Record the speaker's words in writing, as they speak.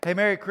Hey,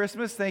 Merry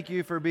Christmas. Thank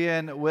you for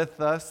being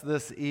with us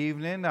this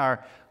evening.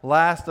 Our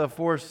last of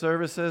 4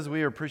 services.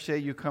 We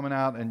appreciate you coming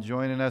out and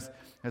joining us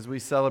as we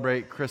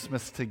celebrate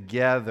Christmas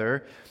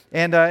together.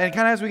 And kind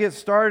of as we get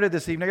started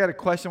this evening, I got a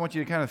question I want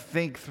you to kind of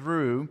think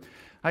through.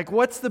 Like,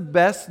 what's the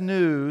best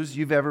news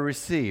you've ever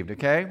received,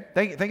 okay?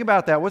 Think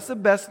about that. What's the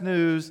best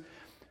news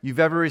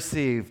you've ever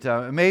received?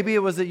 Maybe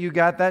it was that you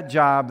got that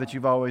job that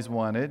you've always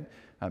wanted.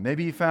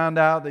 Maybe you found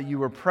out that you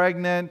were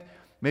pregnant.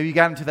 Maybe you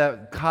got into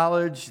that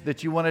college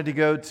that you wanted to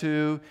go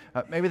to.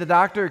 Maybe the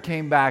doctor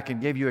came back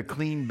and gave you a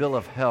clean bill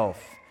of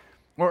health.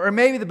 Or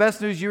maybe the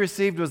best news you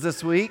received was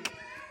this week.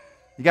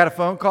 You got a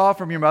phone call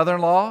from your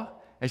mother-in-law,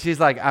 and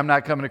she's like, I'm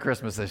not coming to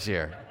Christmas this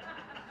year.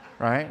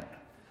 Right?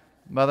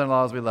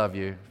 Mother-in-laws, we love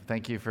you.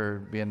 Thank you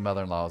for being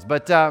mother-in-laws.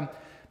 But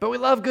we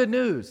love good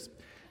news.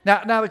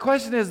 Now the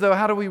question is, though,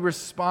 how do we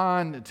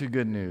respond to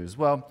good news?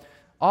 Well,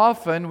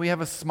 often we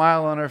have a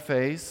smile on our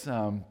face.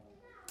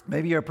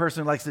 Maybe you're a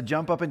person who likes to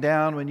jump up and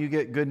down when you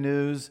get good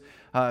news.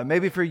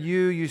 Maybe for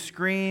you, you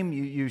scream,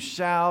 you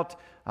shout.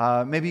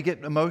 Maybe you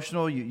get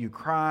emotional, you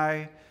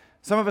cry.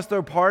 Some of us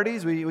throw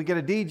parties. We get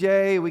a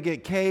DJ, we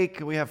get cake,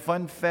 we have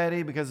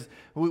funfetti because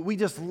we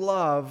just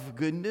love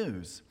good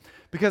news.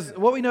 Because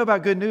what we know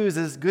about good news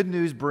is good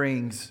news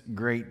brings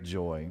great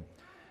joy.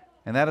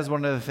 And that is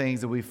one of the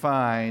things that we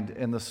find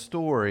in the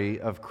story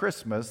of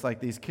Christmas,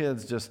 like these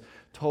kids just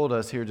told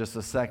us here just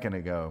a second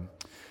ago.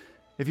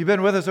 If you've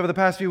been with us over the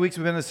past few weeks,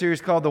 we've been in a series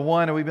called The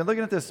One, and we've been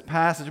looking at this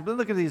passage. We've been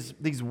looking at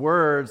these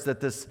words that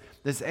this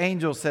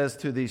angel says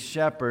to these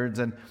shepherds,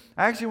 and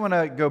I actually want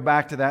to go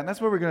back to that, and that's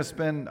where we're going to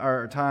spend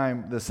our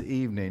time this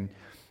evening.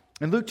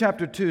 In Luke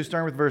chapter 2,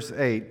 starting with verse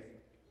 8,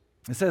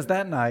 it says,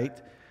 That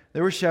night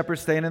there were shepherds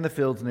staying in the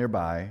fields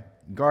nearby,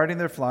 guarding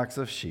their flocks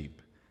of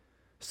sheep.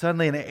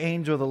 Suddenly an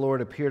angel of the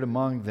Lord appeared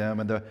among them,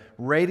 and the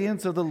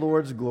radiance of the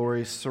Lord's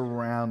glory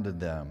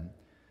surrounded them.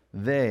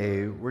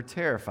 They were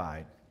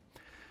terrified.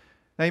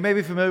 Now, you may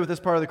be familiar with this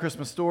part of the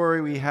Christmas story.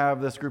 We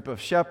have this group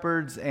of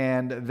shepherds,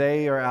 and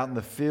they are out in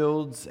the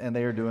fields, and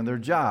they are doing their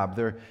job.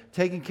 They're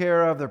taking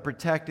care of, they're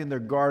protecting, they're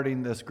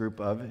guarding this group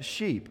of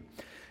sheep.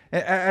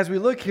 As we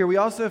look here, we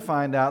also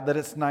find out that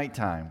it's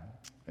nighttime.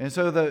 And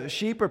so the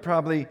sheep are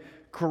probably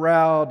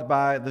corralled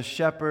by the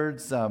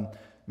shepherds.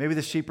 Maybe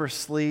the sheep are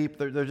asleep.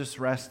 They're just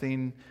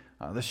resting.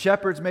 The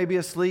shepherds may be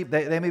asleep.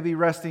 They may be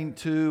resting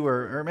too,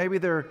 or maybe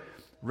they're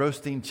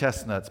roasting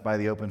chestnuts by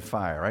the open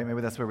fire, right?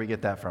 Maybe that's where we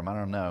get that from. I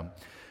don't know.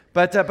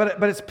 But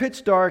it's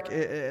pitch dark.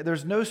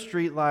 There's no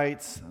street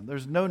lights.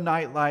 There's no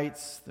night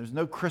lights. There's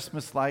no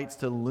Christmas lights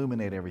to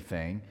illuminate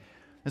everything.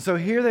 And so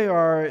here they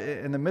are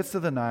in the midst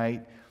of the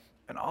night,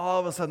 and all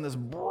of a sudden this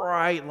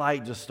bright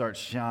light just starts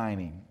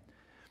shining.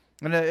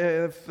 And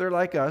if they're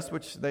like us,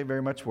 which they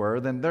very much were,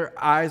 then their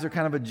eyes are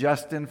kind of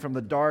adjusting from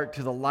the dark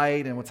to the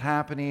light and what's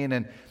happening.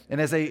 And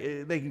as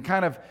they can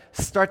kind of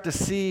start to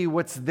see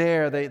what's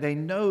there, they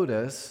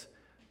notice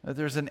that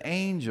there's an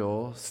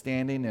angel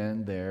standing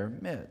in their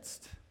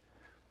midst.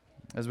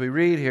 As we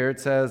read here, it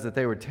says that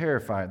they were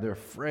terrified. They're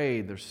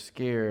afraid. They're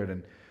scared.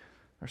 And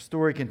our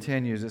story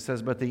continues. It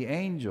says, But the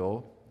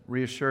angel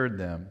reassured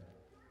them.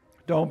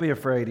 Don't be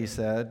afraid, he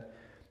said.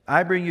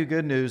 I bring you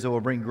good news that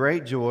will bring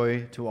great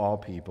joy to all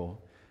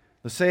people.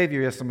 The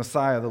Savior, yes, the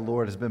Messiah, the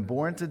Lord, has been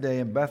born today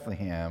in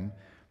Bethlehem,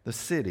 the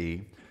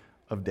city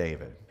of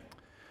David.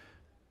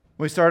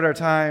 When we started our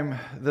time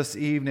this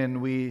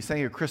evening, we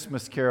sang a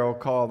Christmas carol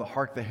called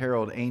Hark the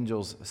Herald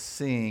Angels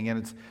Sing,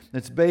 and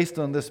it's based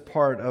on this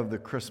part of the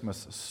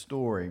Christmas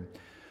story.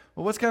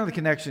 Well, what's kind of the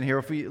connection here?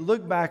 If we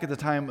look back at the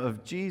time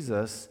of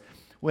Jesus,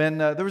 when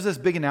there was this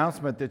big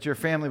announcement that your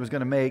family was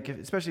going to make,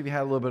 especially if you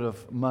had a little bit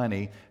of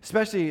money,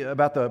 especially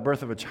about the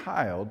birth of a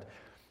child,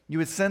 you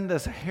would send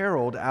this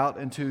herald out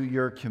into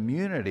your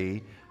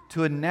community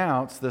to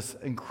announce this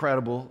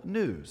incredible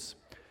news.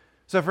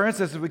 So for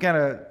instance, if we kind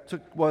of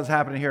took what was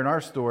happening here in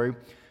our story,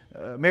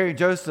 Mary and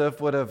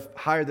Joseph would have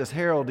hired this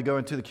herald to go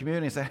into the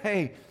community and say,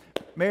 Hey,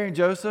 Mary and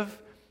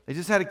Joseph, they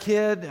just had a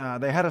kid,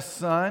 they had a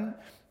son,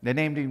 they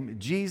named him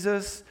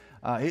Jesus.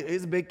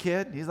 He's a big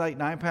kid. He's like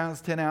 9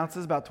 pounds, 10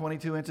 ounces, about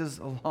 22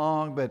 inches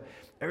long, but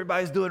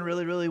everybody's doing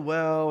really, really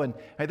well. And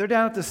hey, they're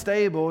down at the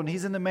stable, and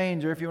he's in the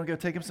manger if you want to go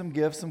take him some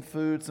gifts, some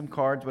food, some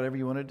cards, whatever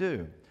you want to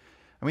do.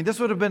 I mean, this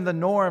would have been the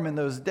norm in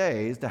those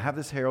days to have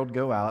this herald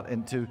go out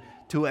and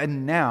to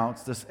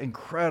announce this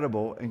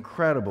incredible,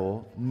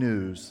 incredible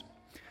news.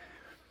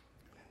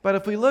 But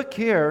if we look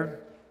here,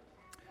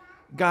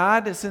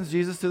 God sends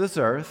Jesus to this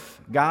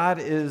earth.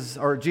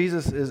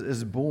 Jesus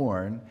is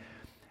born.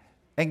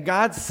 And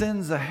God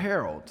sends a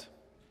herald.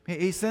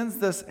 He sends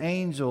this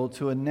angel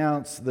to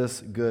announce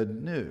this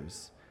good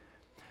news.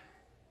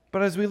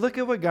 But as we look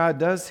at what God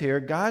does here,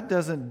 God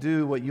doesn't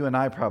do what you and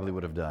I probably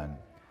would have done.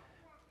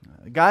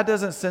 God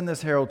doesn't send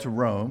this herald to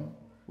Rome,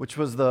 which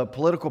was the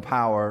political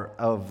power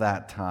of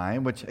that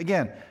time, which,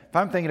 again, if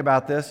I'm thinking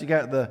about this, you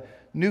got the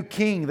new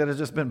king that has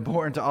just been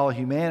born to all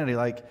humanity.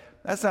 Like,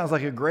 that sounds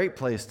like a great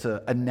place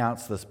to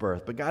announce this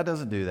birth. But God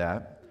doesn't do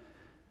that.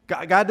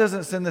 God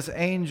doesn't send this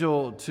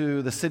angel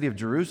to the city of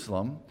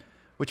Jerusalem,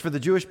 which for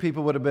the Jewish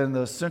people would have been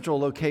the central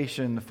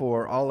location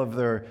for all of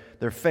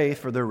their faith,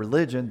 for their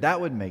religion. That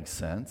would make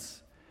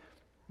sense.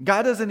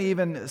 God doesn't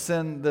even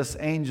send this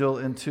angel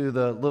into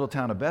the little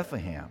town of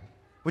Bethlehem,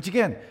 which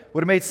again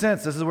would have made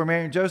sense. This is where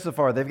Mary and Joseph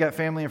are. They've got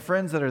family and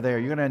friends that are there.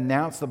 You're going to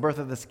announce the birth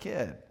of this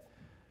kid.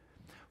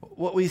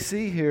 What we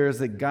see here is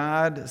that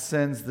God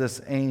sends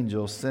this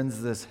angel,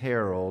 sends this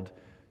herald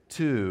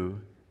to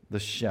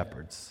the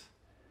shepherds.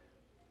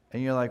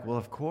 And you're like, well,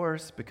 of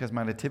course, because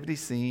my nativity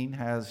scene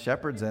has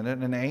shepherds in it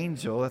and an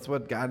angel. That's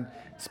what God's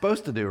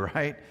supposed to do,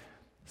 right?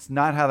 It's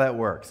not how that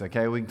works,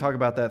 okay? We can talk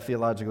about that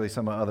theologically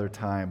some other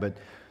time.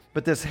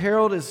 But this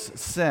herald is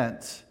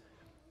sent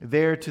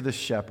there to the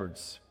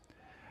shepherds.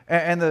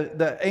 And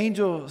the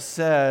angel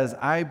says,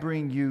 I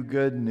bring you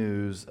good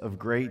news of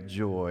great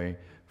joy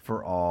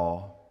for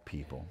all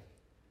people.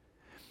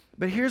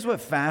 But here's what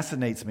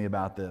fascinates me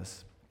about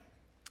this,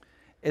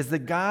 is that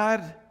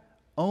God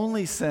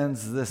only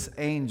sends this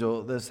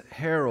angel, this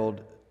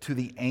herald, to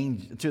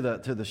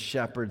the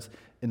shepherds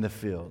in the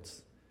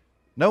fields.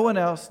 No one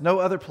else, no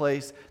other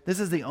place. This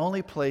is the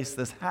only place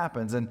this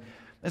happens. And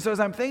so as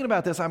I'm thinking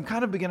about this, I'm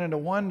kind of beginning to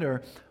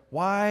wonder,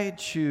 why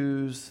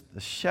choose the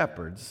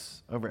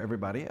shepherds over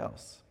everybody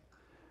else?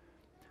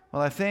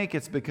 Well, I think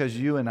it's because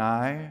you and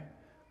I,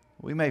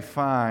 we may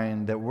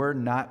find that we're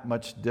not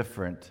much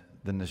different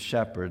than the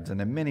shepherds. And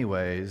in many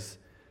ways,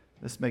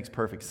 this makes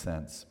perfect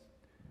sense.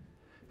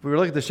 If we were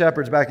looking at the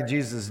shepherds back in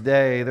Jesus'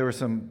 day, there were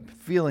some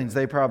feelings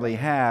they probably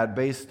had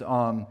based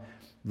on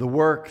the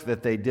work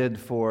that they did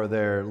for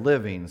their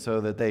living so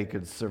that they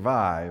could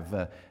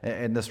survive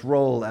in this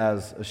role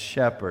as a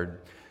shepherd.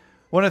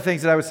 One of the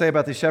things that I would say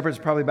about these shepherds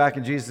probably back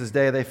in Jesus'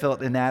 day, they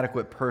felt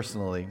inadequate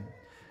personally.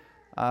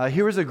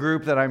 Here was a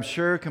group that I'm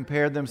sure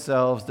compared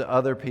themselves to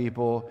other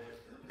people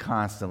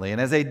constantly.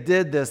 And as they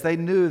did this, they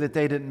knew that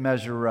they didn't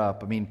measure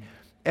up. I mean,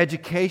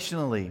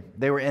 educationally,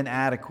 they were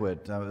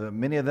inadequate.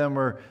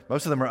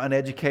 Most of them were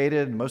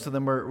uneducated. Most of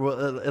them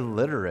were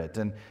illiterate.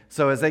 And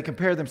so as they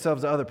compared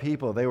themselves to other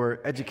people, they were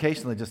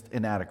educationally just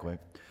inadequate.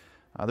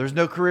 There's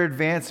no career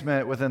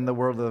advancement within the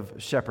world of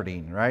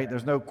shepherding, right?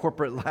 There's no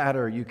corporate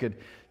ladder you could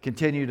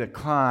continue to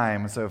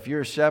climb. So if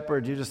you're a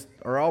shepherd, you just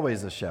are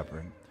always a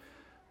shepherd.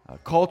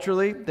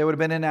 Culturally, they would have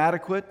been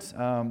inadequate.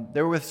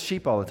 They were with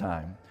sheep all the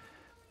time.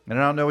 And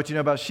I don't know what you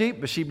know about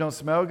sheep, but sheep don't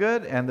smell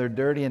good, and they're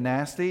dirty and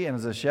nasty. And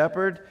as a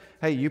shepherd,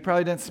 hey, you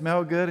probably didn't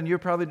smell good, and you're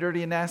probably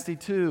dirty and nasty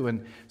too.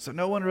 And so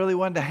no one really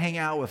wanted to hang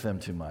out with them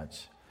too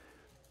much.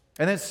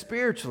 And then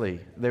spiritually,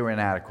 they were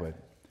inadequate.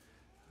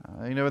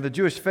 In the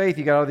Jewish faith,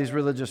 you got all these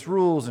religious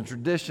rules and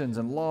traditions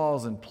and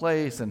laws in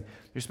place, and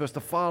you're supposed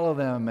to follow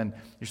them, and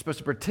you're supposed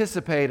to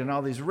participate in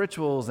all these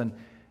rituals, and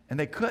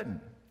they couldn't.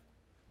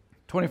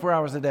 24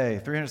 hours a day,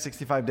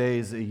 365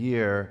 days a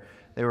year,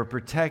 they were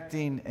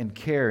protecting and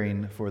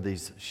caring for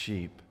these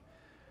sheep.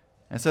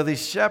 And so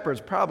these shepherds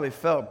probably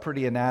felt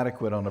pretty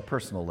inadequate on a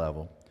personal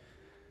level.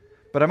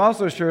 But I'm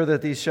also sure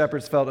that these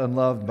shepherds felt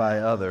unloved by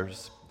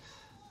others.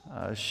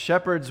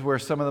 Shepherds were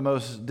some of the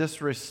most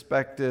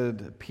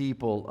disrespected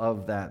people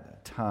of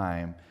that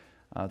time.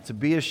 To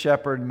be a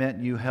shepherd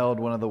meant you held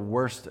one of the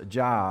worst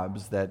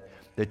jobs that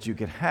you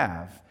could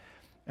have.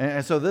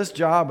 And so this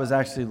job was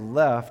actually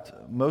left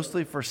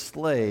mostly for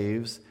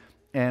slaves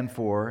and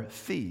for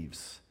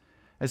thieves.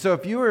 And so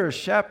if you were a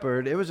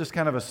shepherd, it was just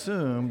kind of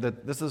assumed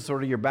that this is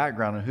sort of your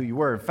background and who you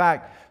were. In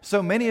fact,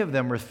 so many of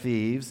them were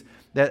thieves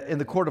that in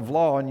the court of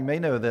law, and you may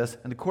know this,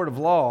 in the court of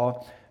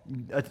law,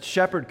 a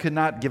shepherd could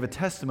not give a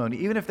testimony,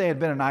 even if they had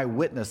been an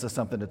eyewitness of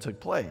something that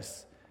took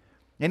place.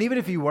 And even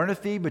if you weren't a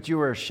thief, but you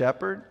were a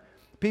shepherd,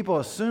 people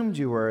assumed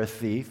you were a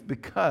thief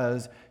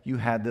because you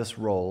had this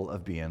role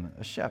of being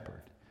a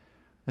shepherd.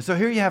 And so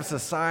here you have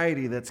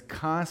society that's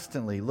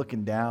constantly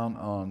looking down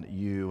on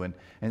you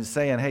and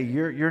saying, hey,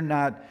 you're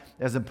not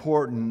as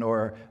important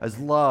or as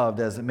loved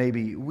as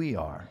maybe we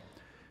are.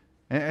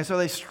 And so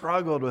they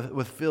struggled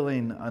with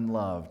feeling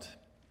unloved.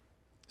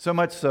 So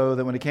much so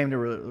that when it came to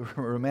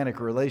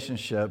romantic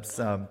relationships,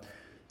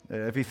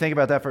 if you think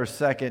about that for a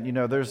second,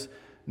 there's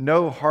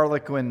no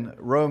Harlequin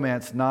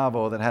romance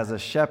novel that has a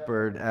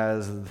shepherd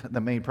as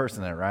the main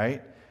person in it,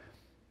 right?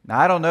 Now,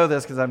 I don't know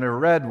this because I've never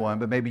read one,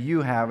 but maybe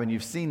you have and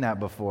you've seen that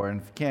before. And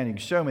if you can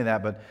show me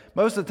that. But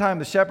most of the time,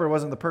 the shepherd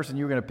wasn't the person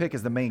you were going to pick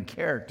as the main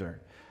character.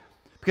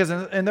 Because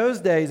in those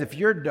days, if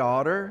your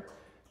daughter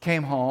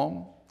came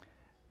home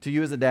to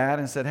you as a dad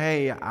and said,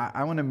 hey,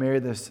 I want to marry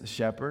this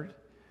shepherd,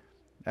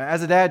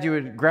 as a dad, you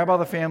would grab all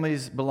the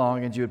family's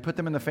belongings, you would put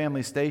them in the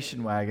family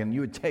station wagon, and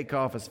you would take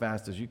off as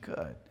fast as you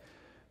could.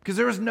 Because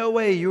there was no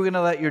way you were going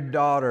to let your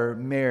daughter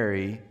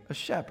marry a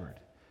shepherd.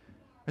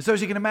 And so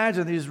as you can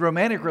imagine, these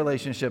romantic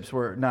relationships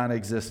were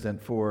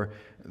non-existent for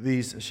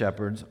these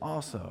shepherds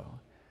also.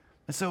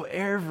 And so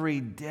every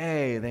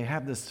day they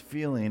have this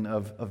feeling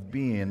of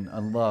being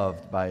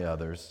unloved by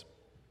others.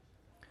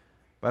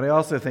 But I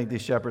also think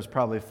these shepherds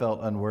probably felt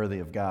unworthy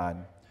of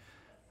God.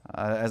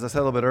 As I said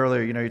a little bit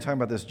earlier, you're talking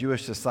about this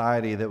Jewish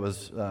society that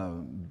was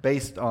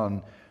based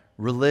on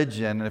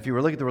religion. And if you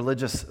were looking at the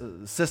religious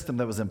system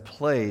that was in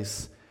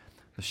place,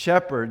 the The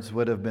shepherds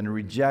would have been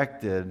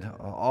rejected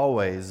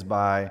always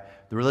by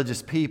the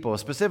religious people,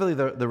 specifically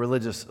the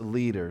religious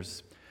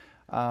leaders.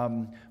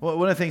 One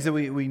of the things that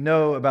we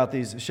know about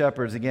these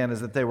shepherds, again,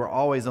 is that they were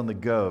always on the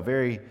go,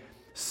 very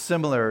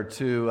similar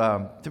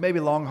to maybe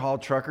long-haul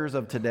truckers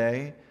of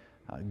today,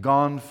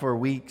 gone for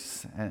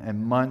weeks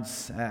and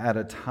months at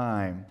a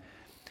time.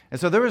 And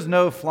so there was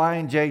no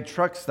Flying J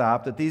truck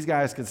stop that these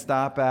guys could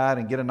stop at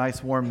and get a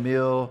nice warm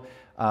meal,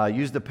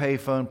 use the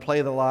payphone,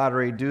 play the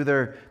lottery, do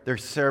their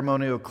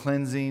ceremonial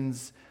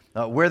cleansings.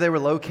 Where they were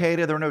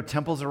located, there were no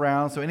temples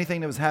around, so anything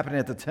that was happening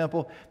at the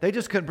temple, they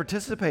just couldn't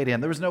participate in.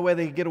 There was no way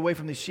they could get away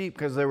from these sheep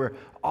because they were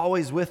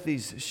always with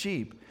these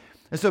sheep.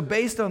 And so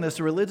based on this,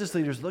 the religious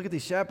leaders look at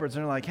these shepherds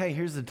and they're like, hey,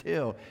 here's the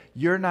deal.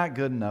 You're not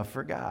good enough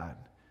for God.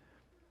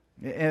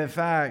 And in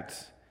fact,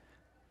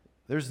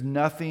 there's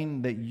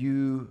nothing that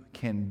you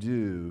can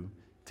do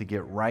to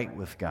get right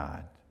with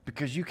God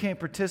because you can't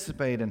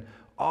participate in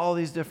all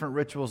these different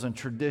rituals and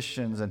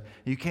traditions, and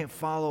you can't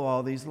follow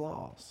all these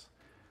laws.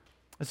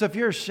 And so if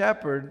you're a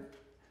shepherd,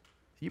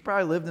 you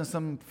probably lived in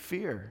some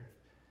fear.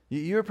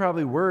 You're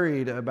probably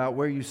worried about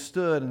where you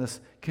stood in this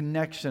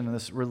connection and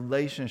this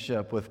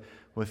relationship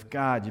with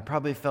God. You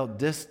probably felt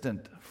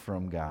distant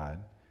from God.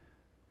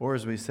 Or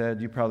as we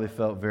said, you probably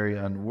felt very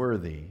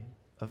unworthy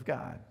of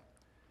God.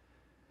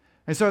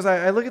 And so as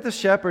I look at the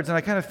shepherds and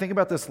I kind of think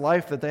about this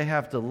life that they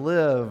have to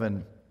live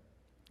and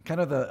kind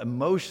of the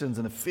emotions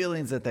and the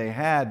feelings that they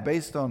had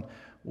based on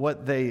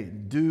what they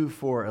do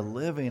for a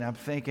living, I'm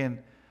thinking,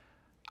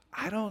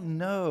 I don't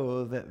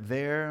know that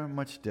they're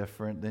much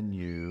different than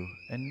you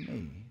and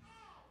me.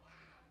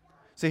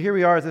 So here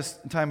we are at this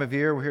time of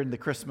year. We're here in the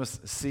Christmas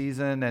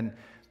season, and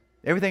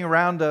everything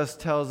around us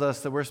tells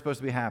us that we're supposed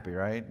to be happy,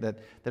 right? That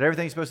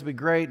everything's supposed to be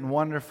great and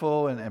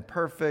wonderful and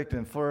perfect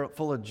and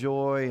full of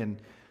joy. And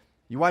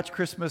you watch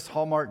Christmas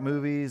Hallmark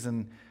movies,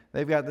 and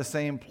they've got the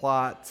same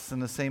plots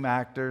and the same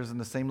actors and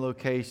the same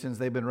locations.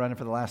 They've been running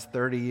for the last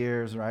 30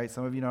 years, right?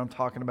 Some of you know what I'm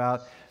talking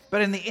about.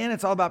 But in the end,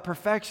 it's all about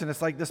perfection.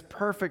 It's like this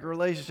perfect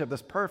relationship,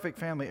 this perfect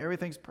family.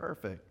 Everything's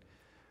perfect.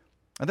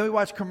 And then we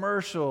watch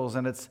commercials,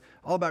 and it's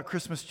all about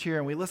Christmas cheer,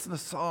 and we listen to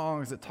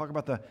songs that talk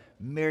about the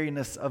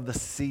merriness of the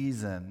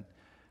season.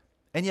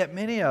 And yet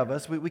many of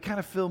us, we kind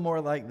of feel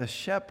more like the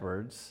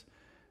shepherds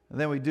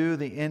than we do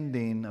the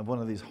ending of one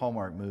of these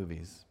Hallmark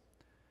movies.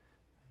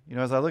 You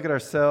know, as I look at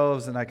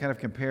ourselves and I kind of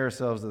compare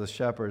ourselves to the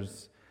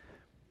shepherds,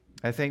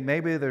 I think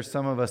maybe there's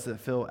some of us that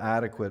feel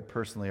adequate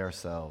personally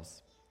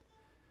ourselves.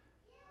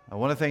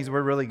 One of the things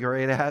we're really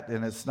great at,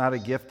 and it's not a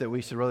gift that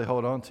we should really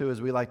hold on to,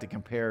 is we like to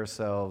compare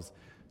ourselves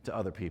to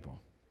other people.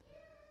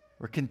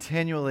 We're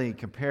continually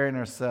comparing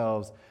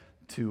ourselves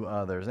to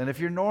others. And if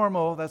you're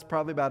normal, that's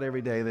probably about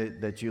every day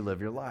that you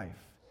live your life.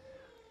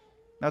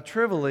 Now,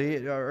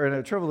 trivially, or in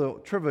a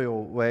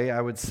trivial way,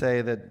 I would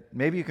say that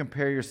maybe you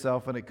compare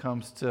yourself when it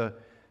comes to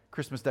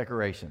Christmas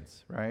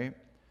decorations, right?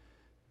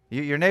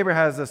 Your neighbor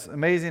has this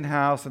amazing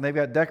house, and they've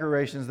got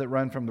decorations that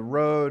run from the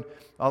road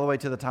all the way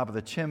to the top of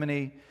the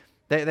chimney.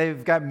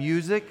 They've got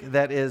music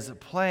that is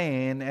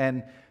playing,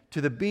 and to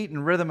the beat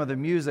and rhythm of the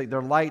music,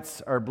 their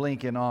lights are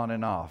blinking on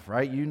and off,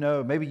 right? You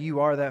know, maybe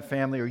you are that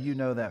family or you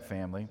know that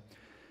family.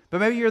 But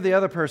maybe you're the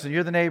other person,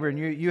 you're the neighbor, and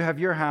you have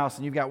your house,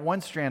 and you've got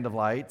one strand of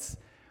lights,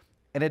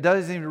 and it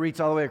doesn't even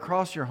reach all the way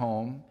across your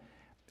home,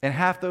 and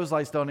half those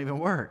lights don't even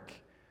work.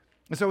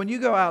 And so when you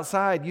go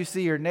outside, you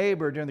see your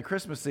neighbor during the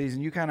Christmas season,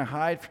 you kind of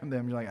hide from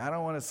them. You're like, I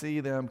don't want to see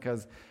them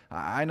because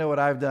I know what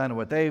I've done and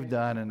what they've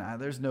done,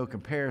 and there's no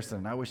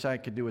comparison. I wish I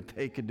could do what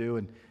they could do,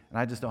 and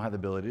I just don't have the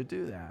ability to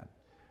do that.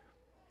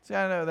 See,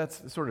 I know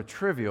that's sort of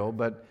trivial,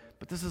 but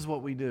this is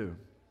what we do.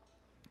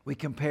 We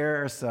compare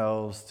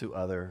ourselves to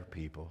other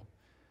people.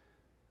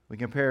 We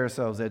compare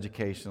ourselves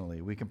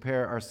educationally. We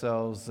compare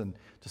ourselves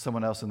to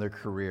someone else in their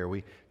career.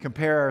 We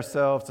compare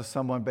ourselves to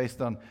someone based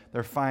on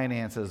their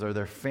finances or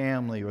their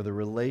family or the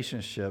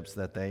relationships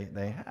that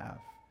they have.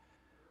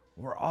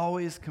 We're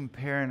always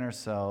comparing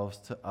ourselves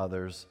to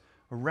others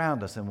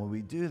around us. And when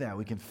we do that,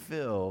 we can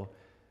feel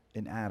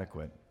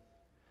inadequate.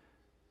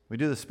 We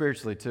do this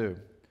spiritually too.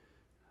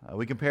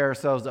 We compare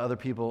ourselves to other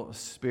people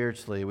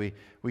spiritually.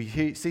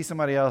 We see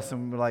somebody else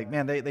and we're like,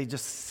 man, they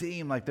just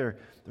seem like they're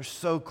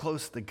so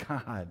close to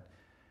God.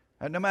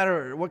 And no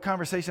matter what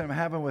conversation I'm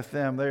having with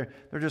them, they're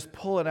just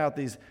pulling out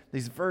these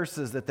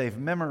verses that they've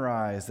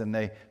memorized, and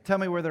they tell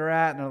me where they're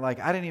at, and they're like,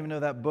 I didn't even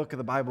know that book of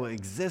the Bible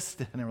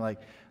existed. And they're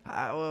like,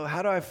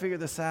 how do I figure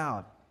this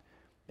out?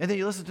 And then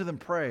you listen to them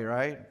pray,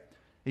 right?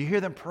 You hear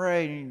them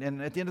pray,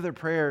 and at the end of their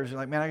prayers, you're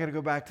like, man, I got to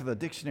go back to the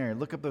dictionary and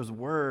look up those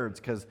words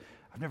because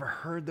I've never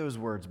heard those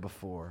words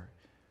before.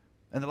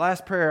 And the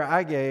last prayer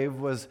I gave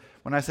was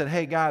when I said,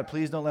 hey, God,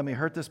 please don't let me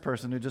hurt this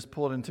person who just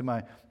pulled into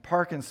my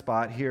parking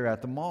spot here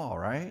at the mall,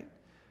 right?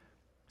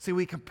 See,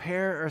 we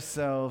compare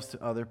ourselves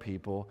to other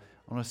people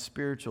on a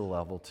spiritual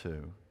level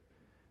too.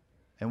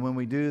 And when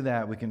we do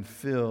that, we can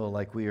feel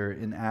like we are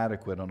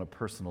inadequate on a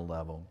personal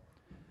level.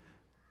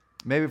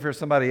 Maybe for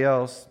somebody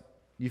else,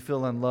 you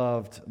feel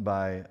unloved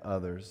by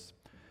others.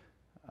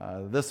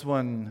 This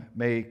one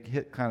may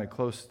hit kind of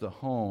close to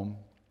home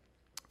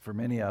for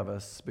many of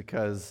us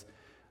because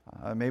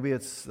maybe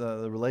it's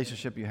the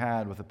relationship you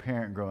had with a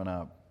parent growing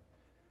up.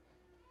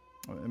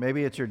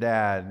 Maybe it's your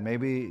dad.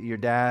 Maybe your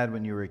dad,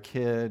 when you were a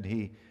kid,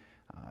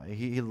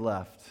 he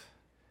left.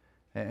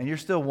 And you're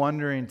still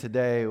wondering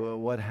today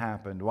what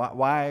happened.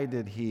 Why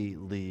did he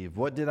leave?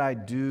 What did I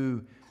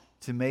do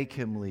to make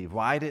him leave?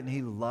 Why didn't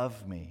he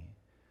love me?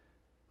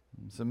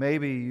 So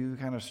maybe you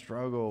kind of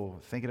struggle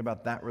thinking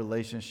about that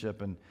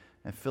relationship and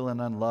feeling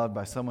unloved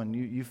by someone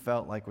you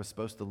felt like was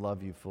supposed to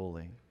love you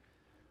fully.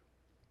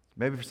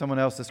 Maybe for someone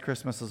else, this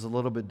Christmas is a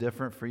little bit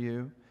different for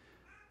you.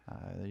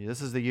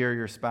 This is the year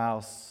your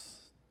spouse,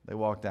 they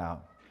walked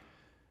out.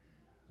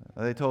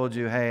 They told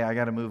you, hey, I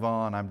got to move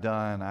on. I'm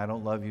done. I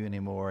don't love you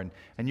anymore.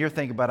 And you're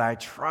thinking, but I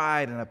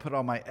tried and I put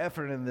all my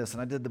effort in this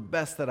and I did the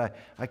best that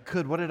I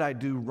could. What did I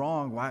do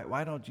wrong?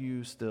 Why don't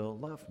you still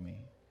love me?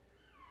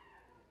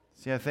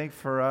 See, I think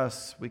for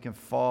us, we can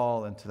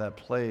fall into that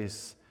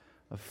place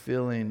of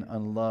feeling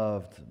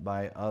unloved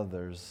by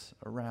others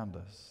around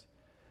us.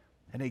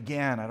 And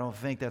again, I don't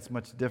think that's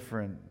much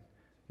different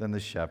than the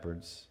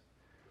shepherds.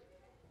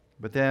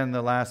 But then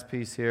the last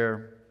piece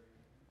here,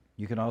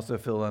 you can also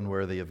feel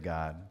unworthy of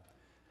God.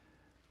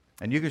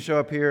 And you can show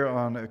up here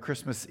on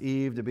Christmas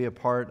Eve to be a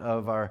part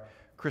of our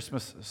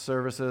Christmas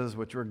services,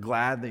 which we're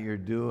glad that you're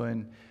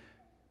doing.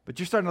 But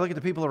you're starting to look at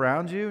the people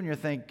around you and you're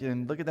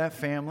thinking, look at that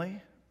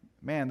family.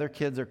 Man, their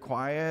kids are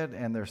quiet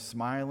and they're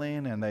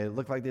smiling and they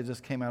look like they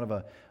just came out of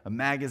a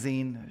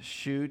magazine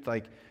shoot.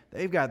 Like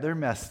they've got their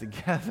mess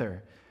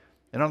together.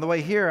 And on the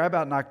way here, I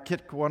about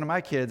knocked one of my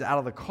kids out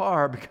of the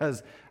car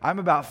because I'm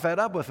about fed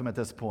up with them at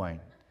this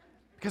point.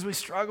 Because we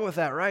struggle with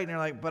that, right? And you're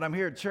like, but I'm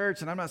here at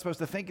church and I'm not supposed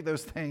to think of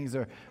those things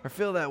or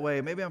feel that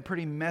way. Maybe I'm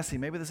pretty messy.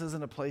 Maybe this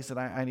isn't a place that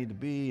I need to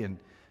be, and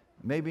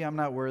maybe I'm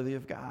not worthy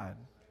of God.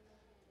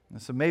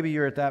 And so maybe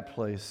you're at that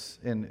place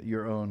in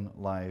your own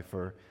life,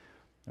 or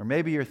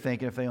maybe you're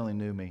thinking, if they only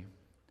knew me.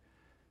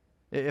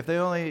 If they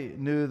only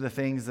knew the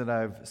things that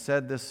I've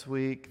said this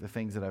week, the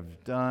things that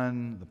I've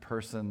done, the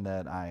person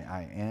that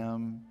I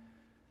am,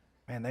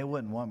 man, they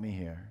wouldn't want me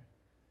here.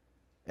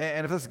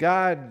 And if this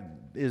God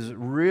is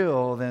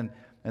real,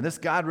 and this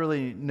God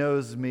really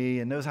knows me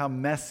and knows how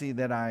messy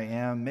that I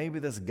am, maybe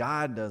this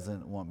God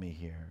doesn't want me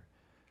here.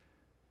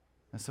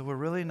 And so we're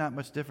really not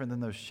much different than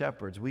those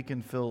shepherds. We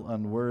can feel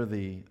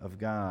unworthy of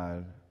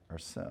God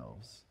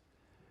ourselves.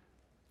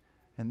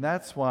 And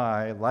that's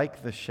why,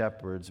 like the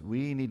shepherds,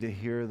 we need to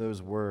hear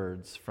those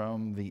words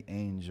from the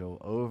angel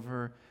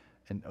over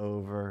and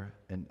over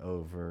and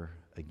over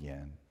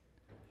again.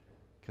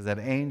 Because that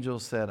angel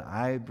said,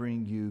 I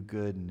bring you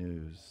good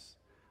news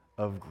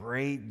of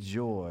great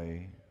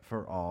joy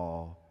for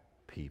all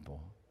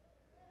people.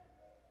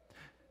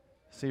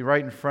 See,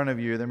 right in front of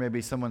you, there may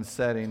be someone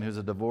sitting who's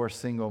a divorced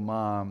single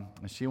mom,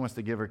 and she wants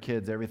to give her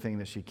kids everything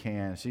that she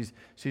can. She's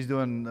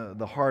doing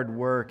the hard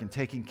work and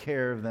taking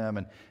care of them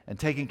and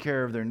taking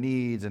care of their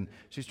needs, and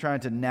she's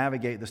trying to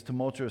navigate this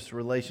tumultuous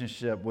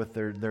relationship with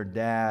their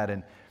dad.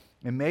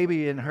 And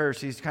maybe in her,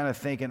 she's kind of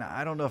thinking,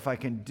 I don't know if I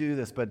can do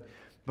this, but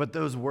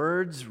those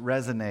words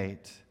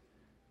resonate.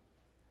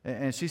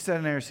 And she's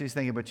sitting there, she's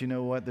thinking, but you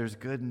know what? There's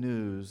good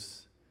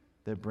news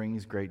that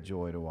brings great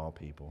joy to all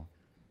people.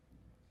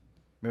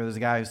 Maybe there's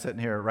a guy who's sitting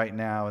here right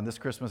now, and this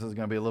Christmas is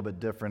going to be a little bit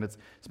different.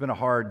 It's been a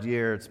hard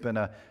year. It's been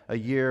a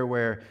year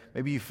where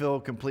maybe you feel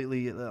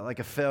completely like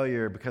a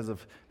failure because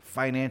of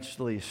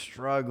financially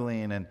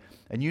struggling, and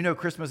you know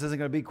Christmas isn't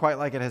going to be quite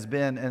like it has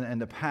been in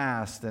the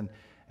past, and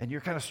you're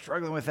kind of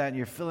struggling with that, and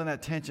you're feeling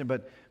that tension,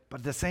 but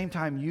at the same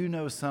time, you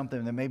know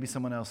something that maybe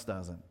someone else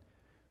doesn't.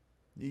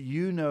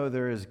 You know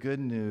there is good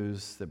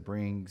news that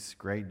brings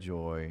great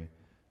joy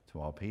to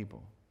all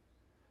people.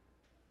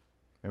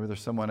 Maybe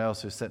there's someone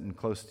else who's sitting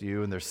close to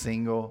you and they're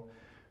single,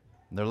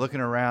 and they're looking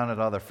around at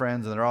all their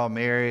friends and they're all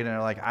married, and they're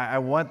like, I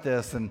want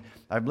this, and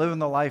I'm living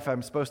the life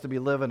I'm supposed to be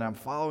living, I'm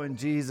following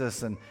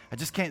Jesus, and I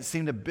just can't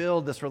seem to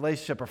build this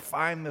relationship or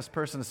find this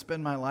person to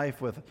spend my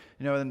life with.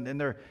 And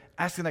they're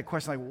asking that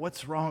question like,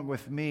 what's wrong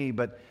with me?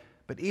 But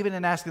even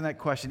in asking that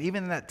question,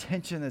 even in that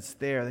tension that's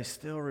there, they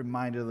still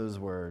reminded of those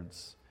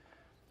words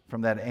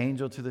from that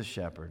angel to the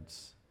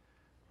shepherds.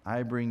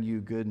 I bring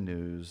you good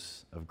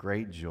news of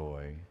great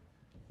joy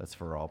that's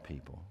for all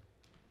people.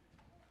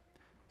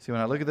 See,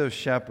 when I look at those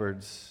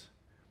shepherds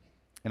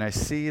and I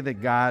see that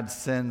God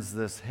sends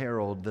this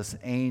herald, this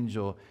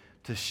angel,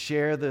 to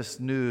share this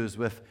news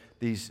with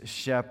these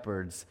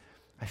shepherds,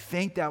 I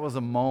think that was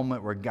a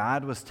moment where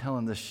God was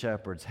telling the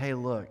shepherds, hey,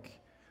 look,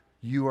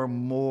 you are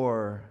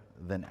more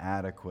than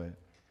adequate.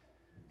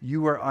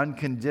 You are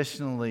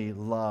unconditionally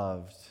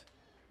loved.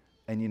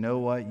 And you know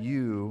what?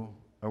 You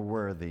are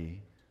worthy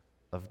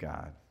of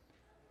God.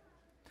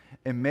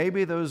 And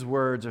maybe those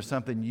words are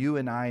something you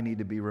and I need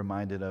to be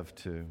reminded of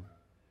too.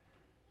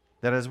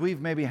 That as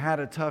we've maybe had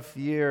a tough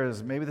year,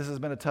 as maybe this has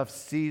been a tough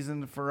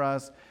season for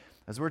us,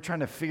 as we're trying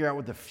to figure out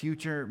what the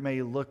future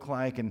may look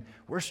like, and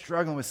we're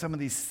struggling with some of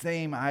these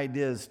same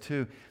ideas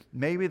too,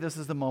 maybe this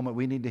is the moment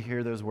we need to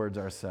hear those words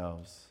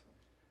ourselves.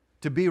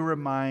 To be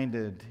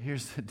reminded,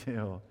 here's the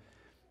deal,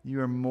 you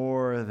are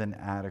more than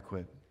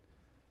adequate.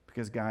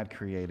 because God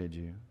created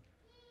you.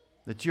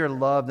 That you're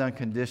loved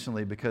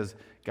unconditionally because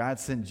God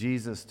sent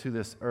Jesus to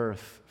this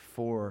earth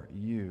for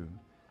you.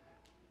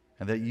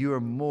 And that you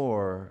are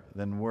more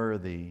than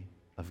worthy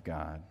of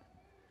God.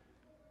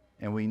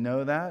 And we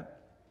know that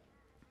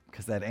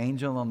because that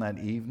angel on that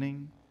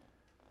evening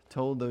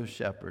told those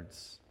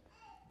shepherds,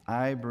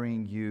 I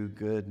bring you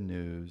good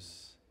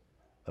news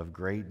of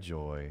great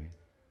joy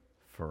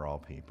for all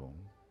people.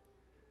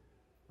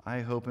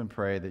 I hope and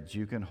pray that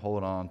you can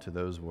hold on to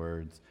those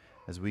words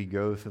as we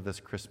go through this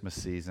Christmas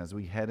season, as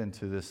we head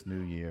into this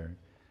new year,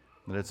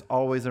 that it's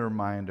always a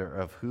reminder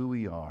of who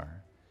we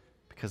are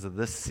because of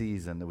this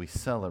season that we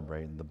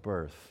celebrate the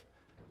birth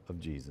of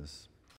Jesus.